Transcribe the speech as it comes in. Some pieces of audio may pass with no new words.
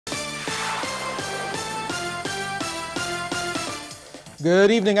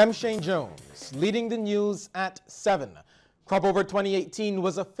Good evening, I'm Shane Jones, leading the news at 7. Crop Over 2018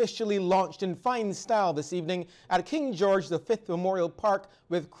 was officially launched in fine style this evening at King George V Memorial Park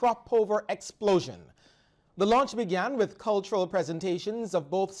with Crop Over Explosion. The launch began with cultural presentations of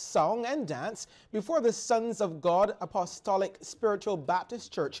both song and dance before the Sons of God Apostolic Spiritual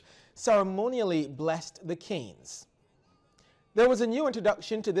Baptist Church ceremonially blessed the canes. There was a new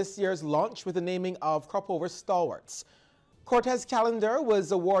introduction to this year's launch with the naming of Crop Over stalwarts. Cortez Callender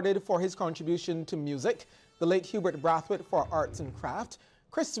was awarded for his contribution to music, the late Hubert Brathwaite for arts and craft,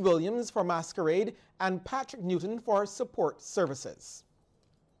 Chris Williams for masquerade, and Patrick Newton for support services.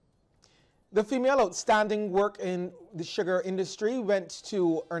 The female outstanding work in the sugar industry went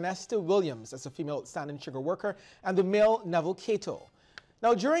to Ernesta Williams as a female outstanding sugar worker and the male Neville Cato.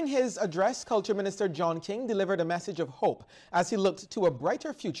 Now, during his address, Culture Minister John King delivered a message of hope as he looked to a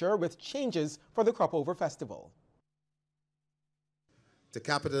brighter future with changes for the Crop Over Festival. To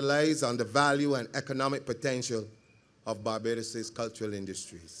capitalize on the value and economic potential of Barbados' cultural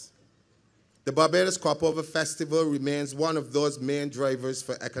industries. The Barbados Crop Over Festival remains one of those main drivers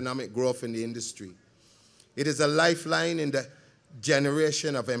for economic growth in the industry. It is a lifeline in the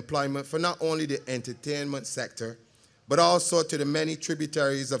generation of employment for not only the entertainment sector, but also to the many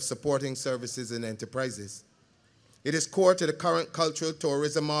tributaries of supporting services and enterprises. It is core to the current cultural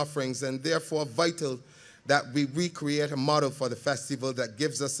tourism offerings and therefore vital that we recreate a model for the festival that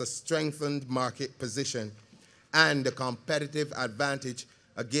gives us a strengthened market position and a competitive advantage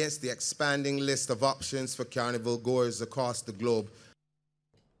against the expanding list of options for carnival goers across the globe.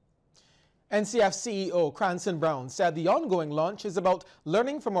 NCF CEO Cranston Brown said the ongoing launch is about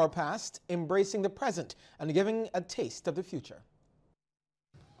learning from our past, embracing the present, and giving a taste of the future.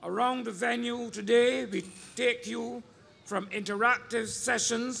 Around the venue today, we take you from interactive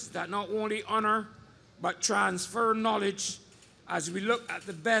sessions that not only honor but transfer knowledge as we look at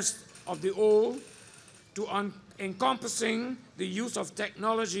the best of the old to encompassing the use of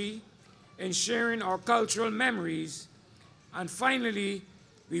technology in sharing our cultural memories. And finally,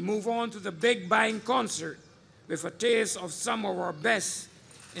 we move on to the Big Bang concert with a taste of some of our best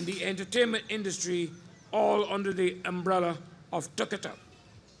in the entertainment industry, all under the umbrella of Tuck-It-Up.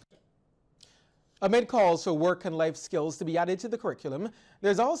 Amid calls for work and life skills to be added to the curriculum,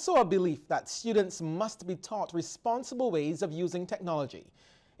 there's also a belief that students must be taught responsible ways of using technology.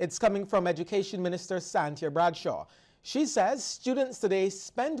 It's coming from Education Minister Santia Bradshaw. She says students today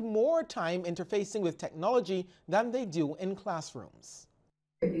spend more time interfacing with technology than they do in classrooms.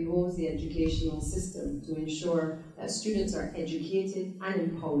 It behoves the educational system to ensure that students are educated and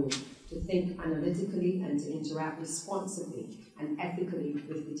empowered to think analytically and to interact responsibly and ethically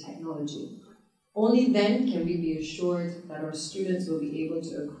with the technology. Only then can we be assured that our students will be able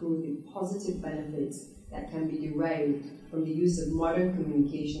to accrue the positive benefits that can be derived from the use of modern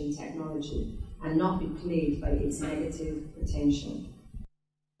communication technology and not be plagued by its negative potential.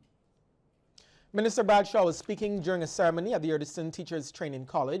 Minister Bradshaw was speaking during a ceremony at the Urdiston Teachers Training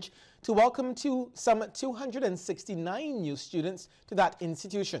College to welcome some 269 new students to that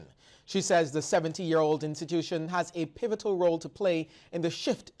institution. She says the 70-year-old institution has a pivotal role to play in the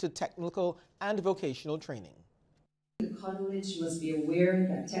shift to technical and vocational training. The college must be aware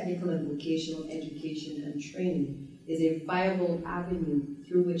that technical and vocational education and training is a viable avenue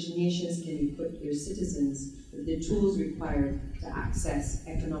through which nations can equip their citizens with the tools required to access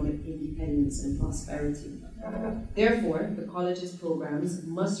economic independence and prosperity. Therefore, the college's programs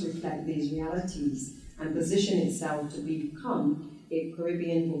must reflect these realities and position itself to become a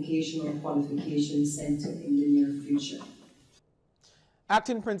Caribbean vocational qualification center in the near future.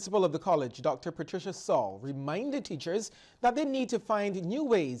 Acting Principal of the college, Dr. Patricia Saul, reminded teachers that they need to find new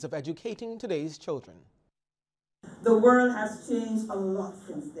ways of educating today's children. The world has changed a lot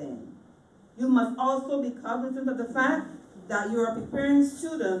since then. You must also be cognizant of the fact that you are preparing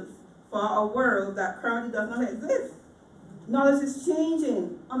students for a world that currently does not exist. Knowledge is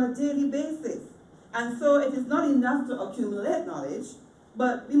changing on a daily basis, and so it is not enough to accumulate knowledge,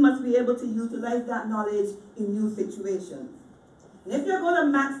 but we must be able to utilize that knowledge in new situations. And if you're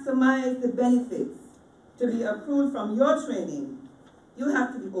going to maximize the benefits to be accrued from your training, you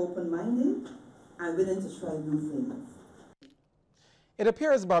have to be open-minded and willing to try new things. It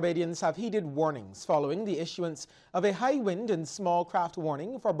appears Barbadians have heeded warnings following the issuance of a high wind and small craft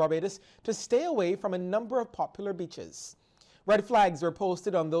warning for Barbados to stay away from a number of popular beaches. Red flags were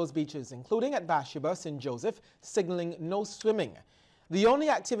posted on those beaches, including at Bathsheba, St. Joseph, signaling no swimming. The only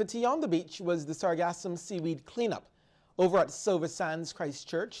activity on the beach was the sargassum seaweed cleanup. Over at Silver Sands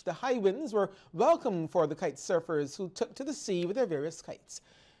Christchurch, the high winds were welcome for the kite surfers who took to the sea with their various kites.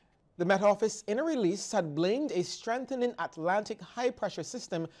 The Met Office, in a release, had blamed a strengthening Atlantic high-pressure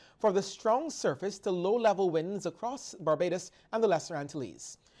system for the strong surface to low-level winds across Barbados and the Lesser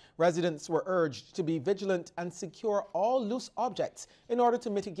Antilles. Residents were urged to be vigilant and secure all loose objects in order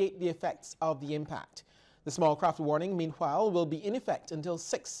to mitigate the effects of the impact. The small craft warning, meanwhile, will be in effect until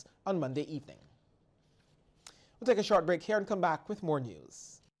 6 on Monday evening. We'll take a short break here and come back with more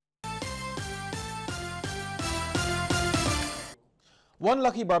news. One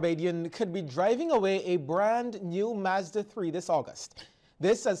lucky Barbadian could be driving away a brand new Mazda 3 this August.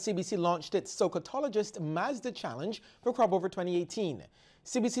 This as CBC launched its Socotologist Mazda Challenge for Crop Over 2018.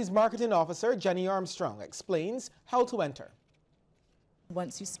 CBC's marketing officer, Jenny Armstrong, explains how to enter.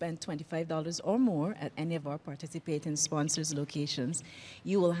 Once you spend $25 or more at any of our participating sponsors' locations,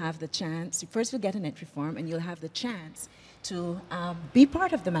 you will have the chance, first you'll get an entry form and you'll have the chance to be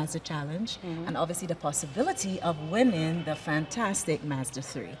part of the Mazda Challenge and obviously the possibility of winning the fantastic Mazda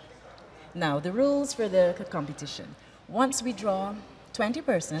 3. Now, the rules for the competition. Once we draw 20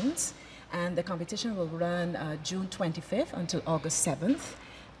 persons, and the competition will run June 25th until August 7th,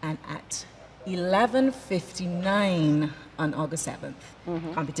 and at 11:59 on August 7th,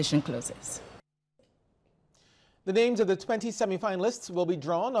 competition closes. The names of the 20 semi-finalists will be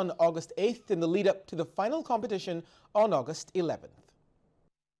drawn on August 8th in the lead-up to the final competition on August 11th.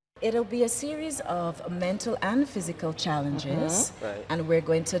 It'll be a series of mental and physical challenges, and we're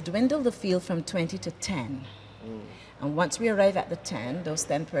going to dwindle the field from 20 to 10. And once we arrive at the 10, those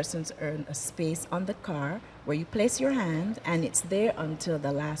 10 persons earn a space on the car where you place your hand, and it's there until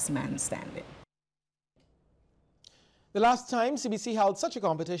the last man standing. The last time CBC held such a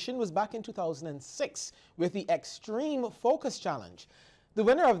competition was back in 2006 with the Extreme Focus Challenge. The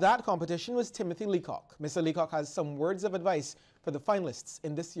winner of that competition was Timothy Leacock. Mr. Leacock has some words of advice for the finalists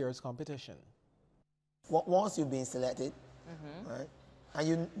in this year's competition. Once you've been selected, right,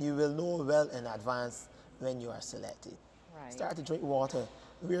 and you will know well in advance when you are selected. Start to drink water,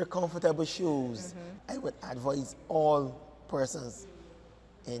 wear comfortable shoes. I would advise all persons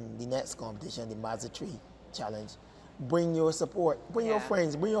in the next competition, the Mazda 3 Challenge, bring your support, bring your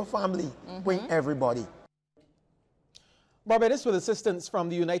friends, bring your family, bring everybody. Barbados, with assistance from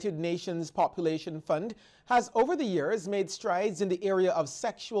the United Nations Population Fund, has over the years made strides in the area of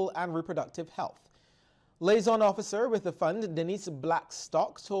sexual and reproductive health. Liaison officer with the fund, Denise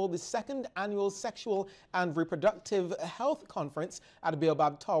Blackstock, told the second annual Sexual and Reproductive Health Conference at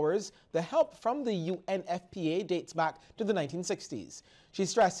Baobab Towers the help from the UNFPA dates back to the 1960s. She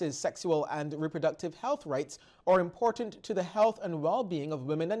stresses sexual and reproductive health rights are important to the health and well-being of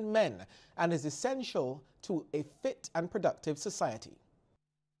women and men and is essential to a fit and productive society.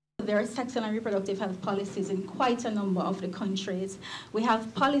 There are sexual and reproductive health policies in quite a number of the countries. We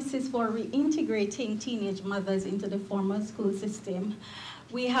have policies for reintegrating teenage mothers into the formal school system.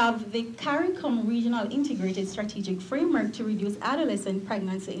 We have the CARICOM Regional Integrated Strategic Framework to reduce adolescent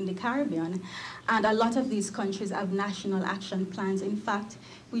pregnancy in the Caribbean. And a lot of these countries have national action plans. In fact,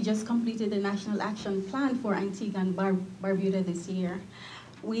 we just completed the National Action Plan for Antigua and Barbuda this year.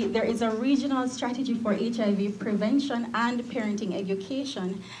 There is a regional strategy for HIV prevention and parenting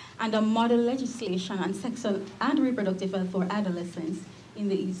education and a model legislation on sexual and reproductive health for adolescents in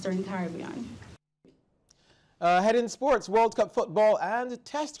the Eastern Caribbean. Ahead in sports, World Cup football and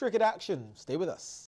Test cricket action. Stay with us.